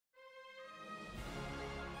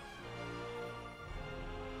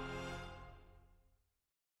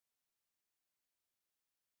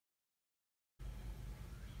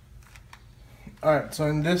Alright, so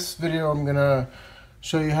in this video I'm gonna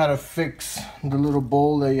show you how to fix the little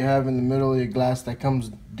bowl that you have in the middle of your glass that comes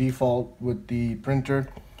default with the printer.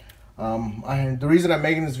 The reason I'm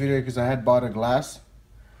making this video is because I had bought a glass,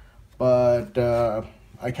 but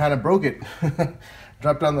I kind of broke it.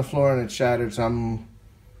 Dropped on the floor and it shattered, so I'm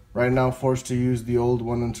right now forced to use the old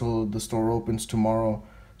one until the store opens tomorrow.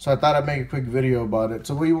 So I thought I'd make a quick video about it.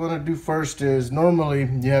 So what you want to do first is, normally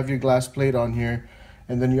you have your glass plate on here,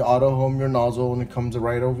 and then you auto home your nozzle and it comes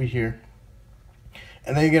right over here.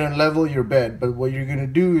 And then you're going to level your bed. But what you're going to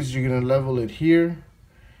do is you're going to level it here,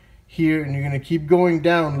 here, and you're going to keep going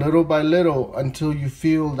down little by little until you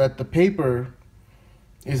feel that the paper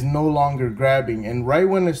is no longer grabbing. And right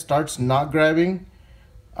when it starts not grabbing,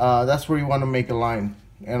 that's where you want to make a line.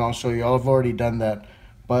 And I'll show you. I've already done that.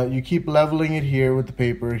 But you keep leveling it here with the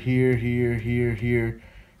paper, here, here, here, here.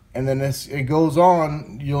 And then as it goes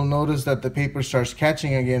on, you'll notice that the paper starts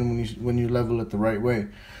catching again when you level it the right way.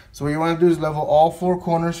 So what you want to do is level all four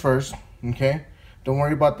corners first, okay? Don't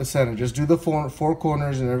worry about the center. Just do the four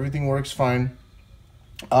corners and everything works fine.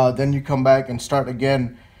 Then you come back and start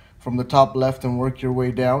again from the top left and work your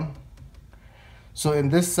way down. So in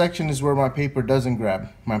this section is where my paper doesn't grab.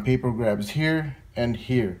 My paper grabs here and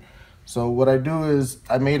here. So what I do is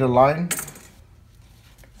I made a line.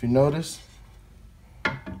 If you notice,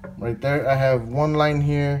 right there, I have one line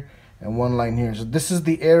here and one line here. So this is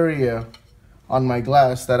the area on my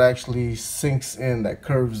glass that actually sinks in, that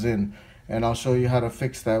curves in. And I'll show you how to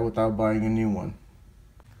fix that without buying a new one.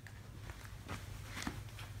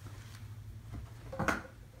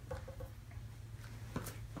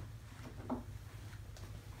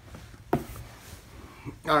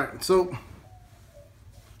 Alright, so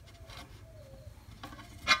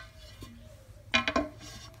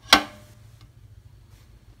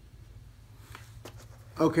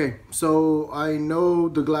okay, so I know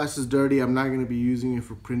the glass is dirty. I'm not going to be using it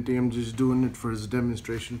for printing. I'm just doing it for its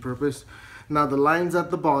demonstration purpose. Now the line's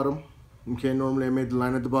at the bottom. Okay, normally I made the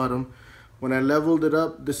line at the bottom. When I leveled it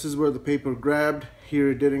up, this is where the paper grabbed.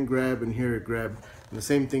 Here it didn't grab, and here it grabbed. And the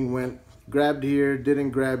same thing went, grabbed here,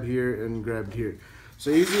 didn't grab here, and grabbed here. So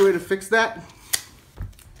easy way to fix that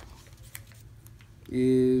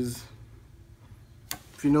is,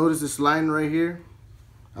 if you notice this line right here,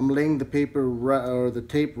 I'm laying the paper right, or the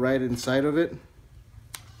tape right inside of it,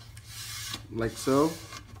 like so.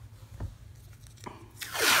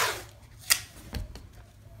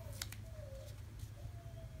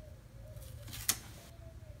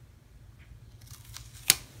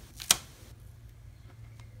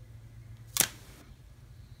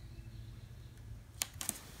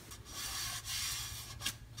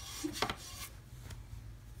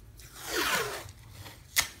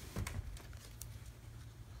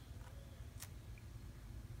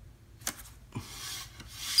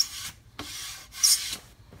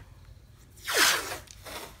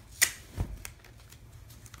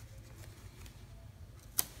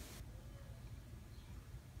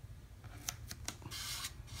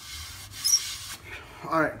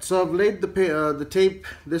 Alright, so I've laid the tape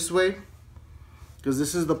this way because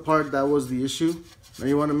this is the part that was the issue. Now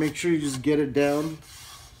you want to make sure you just get it down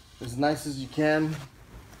as nice as you can.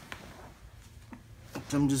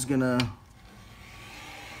 So I'm just gonna...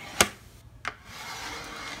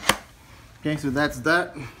 Okay, so that's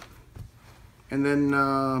that. And then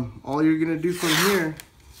all you're gonna do from here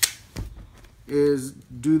is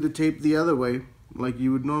do the tape the other way like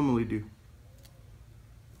you would normally do.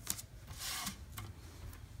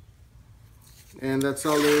 And that's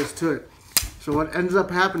all there is to it. So what ends up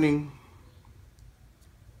happening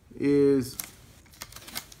is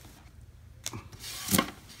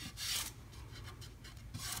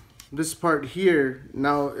this part here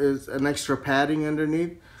now is an extra padding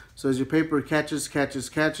underneath. So as your paper catches,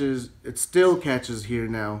 it still catches here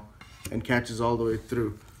now and catches all the way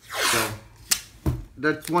through. So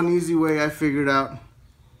that's one easy way I figured out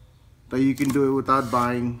that you can do it without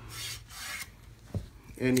buying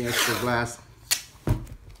any extra glass.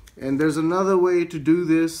 And there's another way to do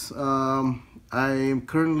this. I am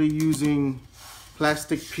currently using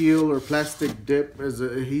plastic peel or plastic dip as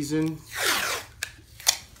an adhesion.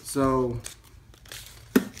 So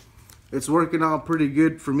it's working out pretty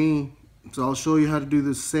good for me. So I'll show you how to do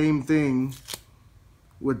the same thing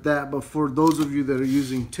with that. But for those of you that are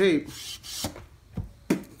using tape,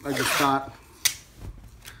 I just thought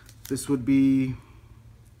this would be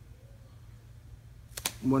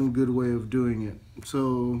one good way of doing it.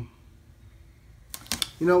 So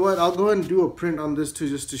you know what, I'll go ahead and do a print on this too,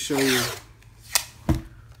 just to show you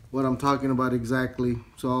what I'm talking about exactly.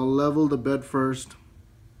 So I'll level the bed first,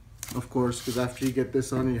 of course, because after you get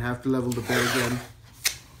this on, you have to level the bed again.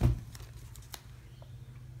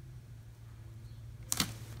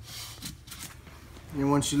 And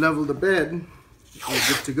once you level the bed, you're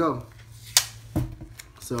good to go.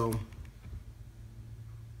 So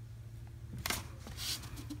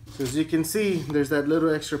as you can see, there's that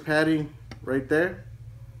little extra padding right there.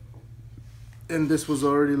 And this was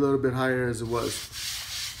already a little bit higher as it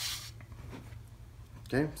was.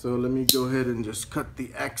 Okay, so let me go ahead and just cut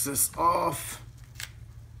the excess off.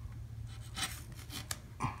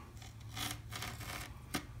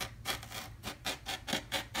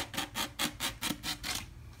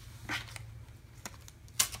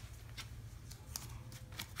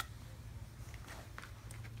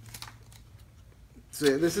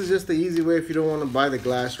 So this is just the easy way if you don't want to buy the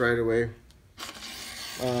glass right away.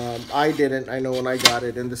 I didn't. I know when I got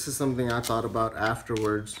it, and this is something I thought about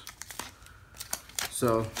afterwards.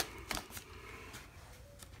 So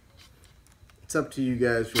it's up to you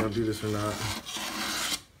guys if you want to do this or not.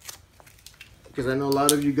 Because I know a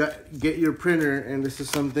lot of you get your printer, and this is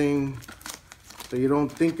something that you don't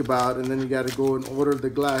think about, and then you got to go and order the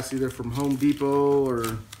glass either from Home Depot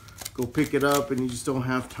or go pick it up, and you just don't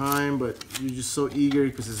have time, but you're just so eager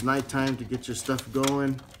because it's nighttime to get your stuff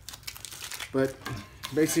going. But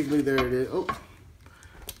basically there it is. Oh,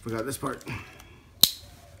 forgot this part.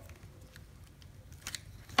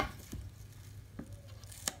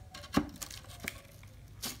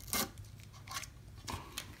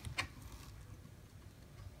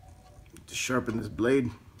 To sharpen this blade.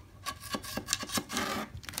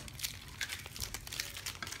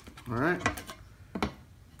 All right.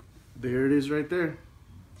 There it is right there.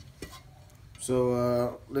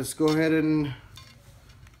 So let's go ahead and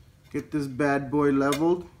get this bad boy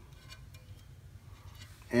leveled,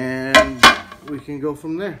 and we can go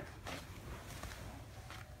from there.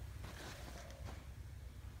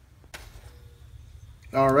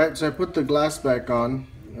 All right, so I put the glass back on,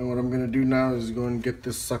 and what I'm gonna do now is go and get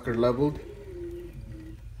this sucker leveled.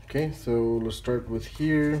 Okay, so let's start with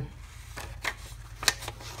here.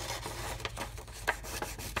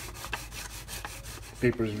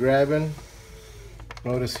 Paper's grabbing.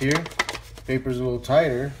 Notice here, paper's a little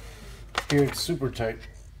tighter. Here it's super tight.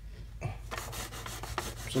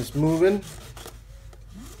 So it's moving.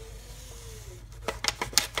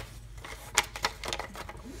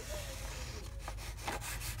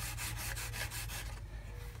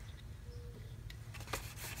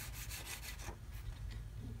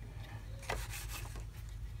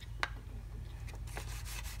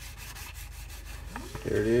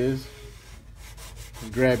 There it is.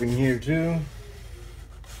 Grabbing here too.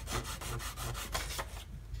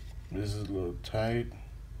 This is a little tight.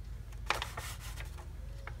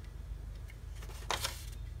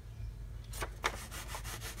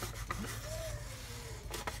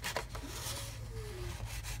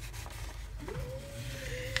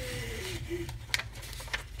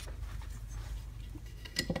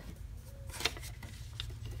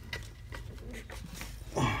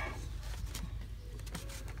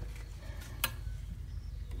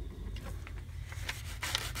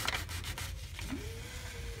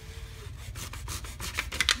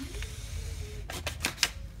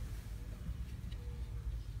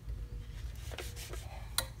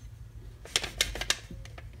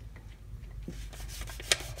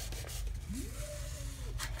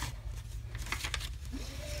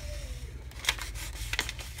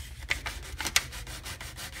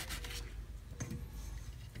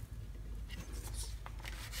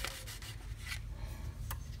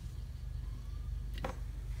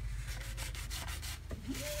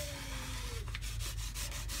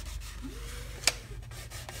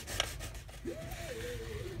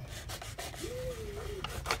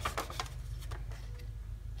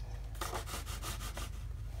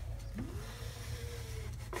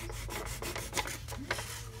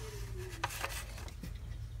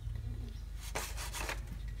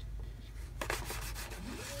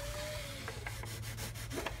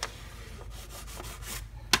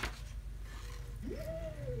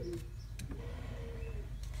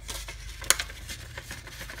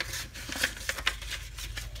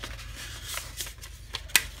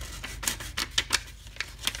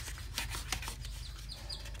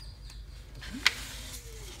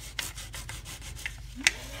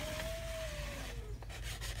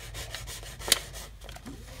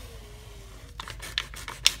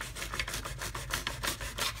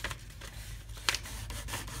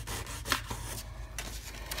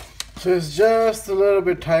 So it's just a little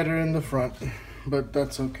bit tighter in the front, but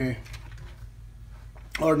that's okay.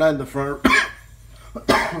 Or not in the front,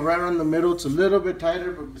 right around the middle, it's a little bit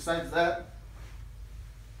tighter, but besides that,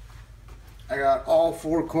 I got all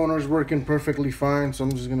four corners working perfectly fine, so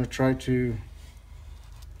I'm just gonna try to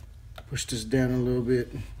push this down a little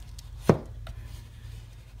bit.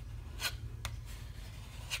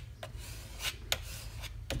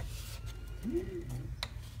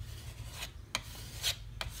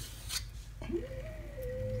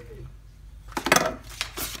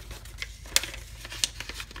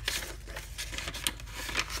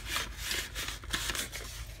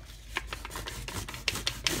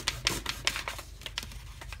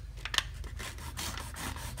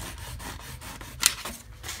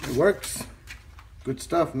 works. Good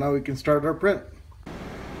stuff. Now we can start our print.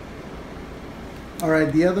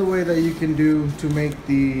 Alright, the other way that you can do to make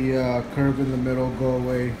the curve in the middle go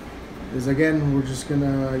away is, again, we're just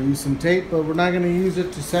gonna use some tape, but we're not gonna use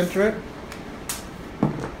it to center it.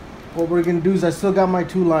 What we're gonna do is, I still got my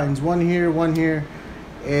two lines, one here, one here.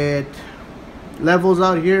 It levels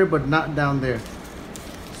out here but not down there.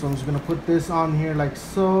 So I'm just gonna put this on here like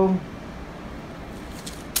so.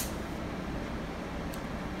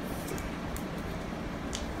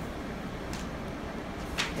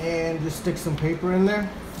 And just stick some paper in there.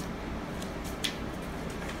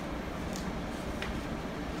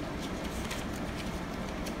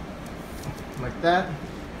 Like that.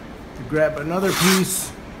 To grab another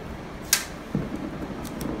piece.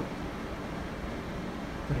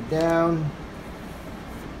 Put it down.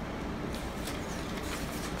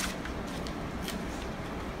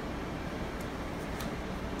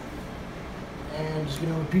 And I'm just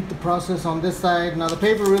going to repeat the process on this side. Now the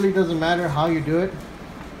paper really doesn't matter how you do it,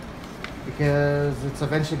 because it's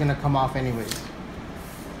eventually going to come off anyways.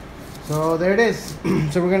 So there it is.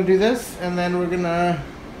 So we're going to do this, and then we're going to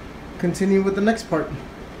continue with the next part.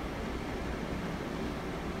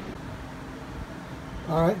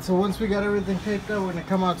 Alright, so once we got everything taped up, we're going to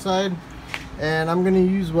come outside, and I'm going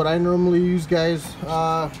to use what I normally use, guys.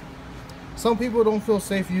 Some people don't feel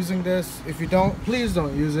safe using this. If you don't, please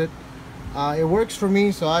don't use it. It works for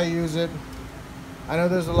me, so I use it. I know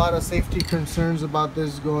there's a lot of safety concerns about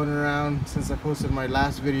this going around since I posted my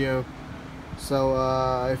last video. So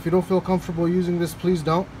if you don't feel comfortable using this, please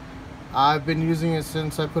don't. I've been using it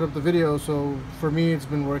since I put up the video, so for me it's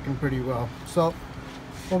been working pretty well. So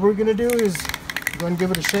what we're gonna do is go and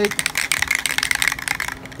give it a shake,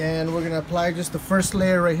 and we're gonna apply just the first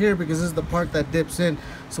layer right here, because this is the part that dips in.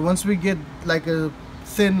 So once we get like a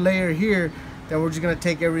thin layer here, then we're just gonna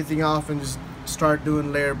take everything off and just start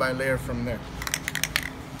doing layer by layer from there.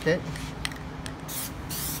 Okay.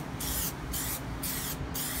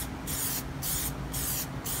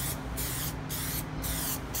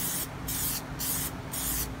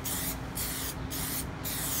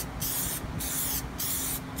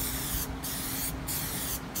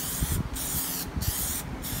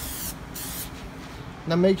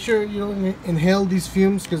 Now make sure you don't inhale these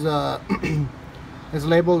fumes, because it's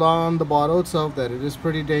labeled on the bottle itself that it is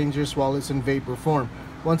pretty dangerous while it's in vapor form.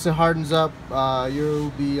 Once it hardens up,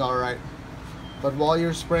 you'll be alright. But while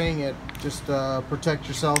you're spraying it, just protect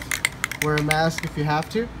yourself. Wear a mask if you have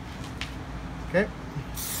to. Okay.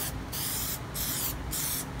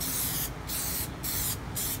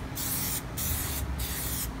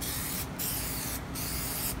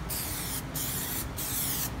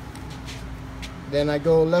 Then I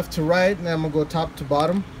go left to right, and then I'm gonna go top to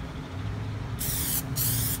bottom.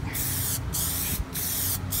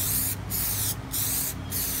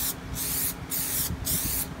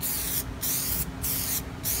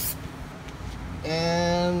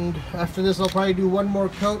 And after this, I'll probably do one more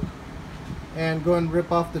coat and go and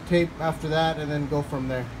rip off the tape after that, and then go from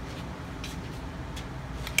there.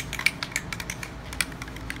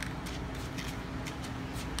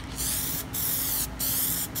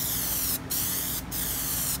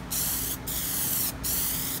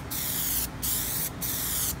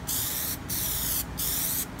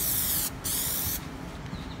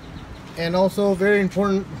 And also, very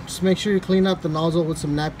important, just make sure you clean up the nozzle with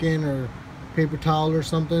some napkin or paper towel or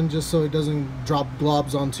something, just so it doesn't drop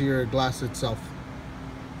globs onto your glass itself.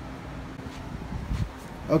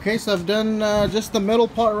 Okay, so I've done just the middle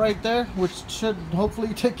part right there, which should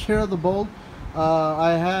hopefully take care of the bulb.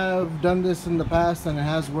 I have done this in the past and it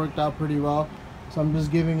has worked out pretty well. So I'm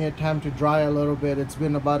just giving it time to dry a little bit. It's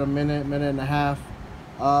been about a minute and a half.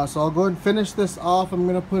 So I'll go and finish this off. I'm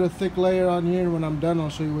gonna put a thick layer on here. When I'm done, I'll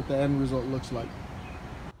show you what the end result looks like.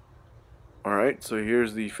 Alright, so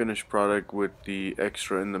here's the finished product with the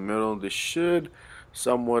extra in the middle. This should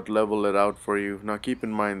somewhat level it out for you. Now keep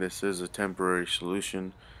in mind, this is a temporary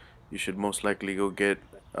solution. You should most likely go get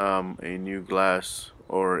a new glass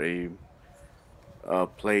or a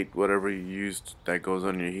plate, whatever you used that goes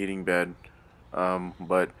on your heating bed.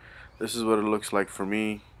 But this is what it looks like for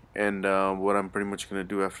me. And what I'm pretty much going to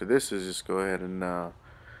do after this is just go ahead and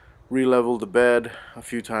re-level the bed a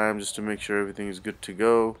few times just to make sure everything is good to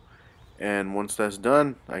go. And once that's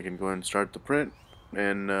done, I can go ahead and start the print,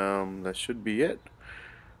 and that should be it.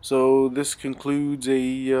 So this concludes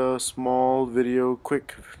a small video,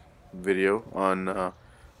 quick video on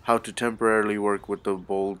how to temporarily work with the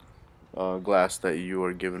bold glass that you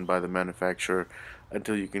are given by the manufacturer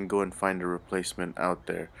until you can go and find a replacement out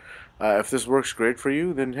there. If this works great for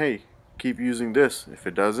you, then hey, keep using this. If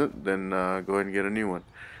it doesn't, then go ahead and get a new one.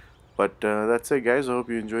 But that's it, guys. I hope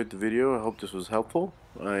you enjoyed the video. I hope this was helpful.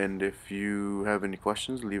 And if you have any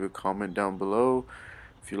questions, leave a comment down below.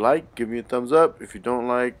 If you like, give me a thumbs up. If you don't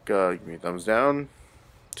like, give me a thumbs down.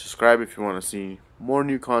 Subscribe if you want to see more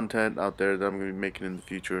new content out there that I'm going to be making in the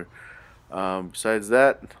future. Besides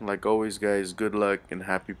that, like always, guys, good luck and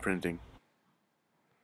happy printing.